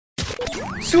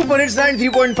Super hits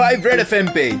 93.5 red FM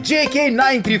पे JK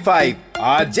 935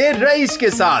 RJ rice के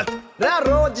साथ।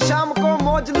 रोज शाम को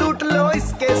मौज लूट लो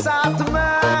इसके साथ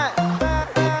में।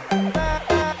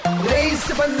 रईस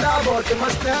बंदा बहुत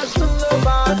मस्त है, सुन लो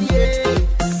बात ये।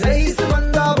 रईस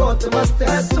बंदा बहुत मस्त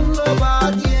है, सुन लो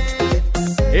बात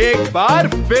ये। एक बार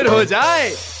फिर हो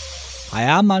जाए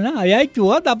आया माना आया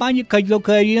चुआ दपान ये खजलो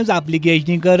खरीज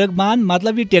एप्लीकेशन करक मान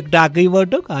मतलब ये टिकटॉक ही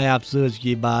वर्टक आया अफसोस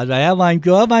की बात आया वन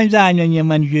चुआ वन जान ये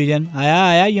मनशूरन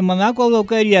आया ये मना को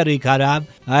करियर ही खराब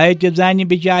आया ते जान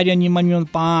बिचारन यमन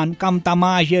पान कम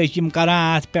तमाशे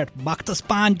करान अत पे वक्तस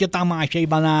पान ते तमाशे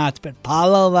बनान अत पे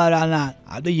फॉलोवर अनान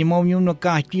अद यमो यूं न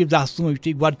कह चीज सोच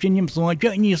गोम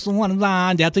सोचनी सोन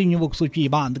जान हेतु सू चीज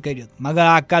बंद कर मगर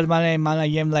अक्ल मन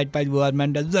यम लट पे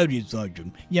गवर्नमेंट जरूरी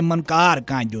सोचुन यमन कार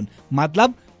कह दिन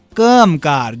मतलब कम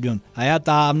कार दिन आया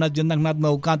ताम न दिन नत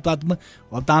नौका तत्म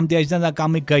ओताम ते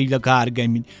कम कई कार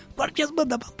गमित पे बह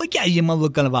दपान बह क्या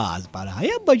लुकन वाज पर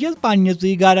आया बस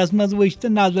पन्नसै गरस मज वुच तो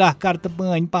नजर कर तो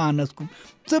पान पानस कुन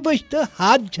च वुच तो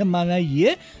हद मन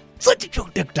ये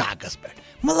टिकटॉकस पे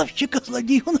मतलब शिकस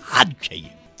लगी हूँ हद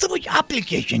च वुच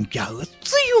एप्लीकेशन क्या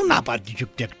यू नफर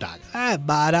टिकटॉक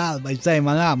बहरहाल भाई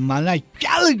मना मना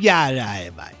चल क्या रहा है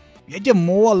भाई ये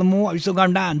मोल मोल सह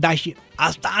गंडान दश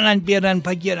आस्थान पीरन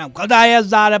फकीरन खुदायस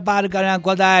दार पार कर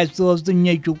खुदायस सोच तो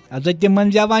नेचु अच्छा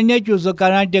तिमन जवान नेचु सह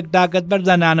कर टिकटॉक पे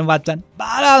जनान वचन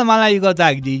बहरहाल मना यह गो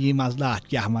तकदीरी मसला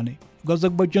क्या मन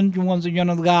गोसक बचन चोन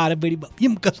सह गार बड़ी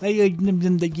यम कसा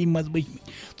जिंदगी मज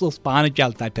बचमत सह पान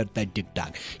चलता फिरता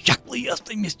टिकटॉक शक्ल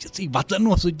तमिस ती वचन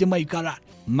तमें कर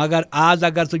मगर आज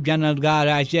अगर सह जनत गार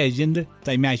आसे जिंद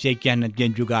तमें आसे कह न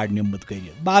कह जुगाड़ निमुत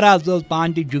कर बहरहाल सह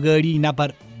पान त जुगाड़ी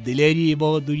नफर दिलेरी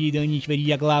बहुत दुरी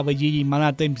दानिश्वरी अकला वजीरी मना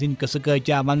तम सिंह कस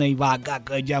कचा वन वाका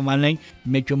कचा वन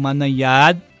मे मन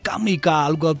याद कम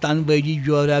काल गो तन बजी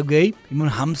जोरा गई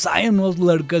हमसायन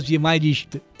लड़कस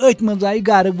रिश्त अथ मज आई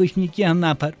गर वुचन कह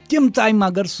नफर तम चाह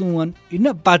मगर सोन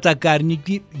यह पता करने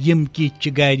कि यम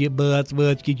कित गर बात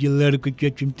वात कि लड़क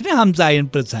कित हमसायन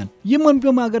पृछान यमन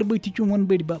पे मगर बह चोन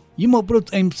बड़ बब यमो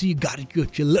प्रोथ अमसी गर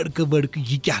कित लड़क वड़क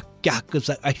यह क्या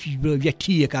कसा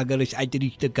ठीक अगर अत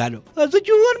रिश्त करो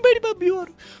चोन बड़ बब योर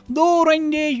दो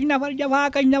अंदेश नफर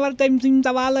जवाक नफर तम सिंह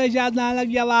सवाल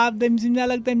अलग जवाब तम सिंह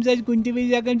अलग तम कुन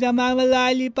तज जमा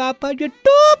लाली पाप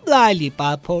टॉप लाली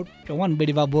पाप फोट चोन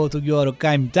बड़ बब बहुत योर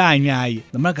कम तान आई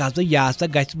यह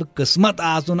गि किस्मत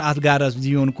आसन अत गरस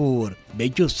दिन कोर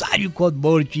बे सारी खोत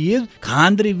बोड़ चीज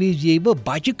खानद्र विज ये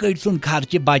बच कट सुन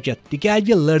खर्च बचत तिक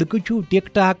लड़क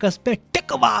टिकटॉकस पे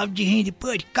टिक वावजी हंद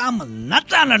पे कम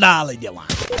नचन डाल दिवान।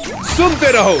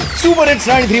 सुनते रहो सुपर हिट्स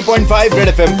 93.5 रेड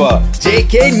एफएम पर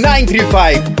JK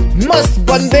 935 मस्त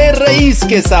बंदे रईस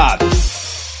के साथ।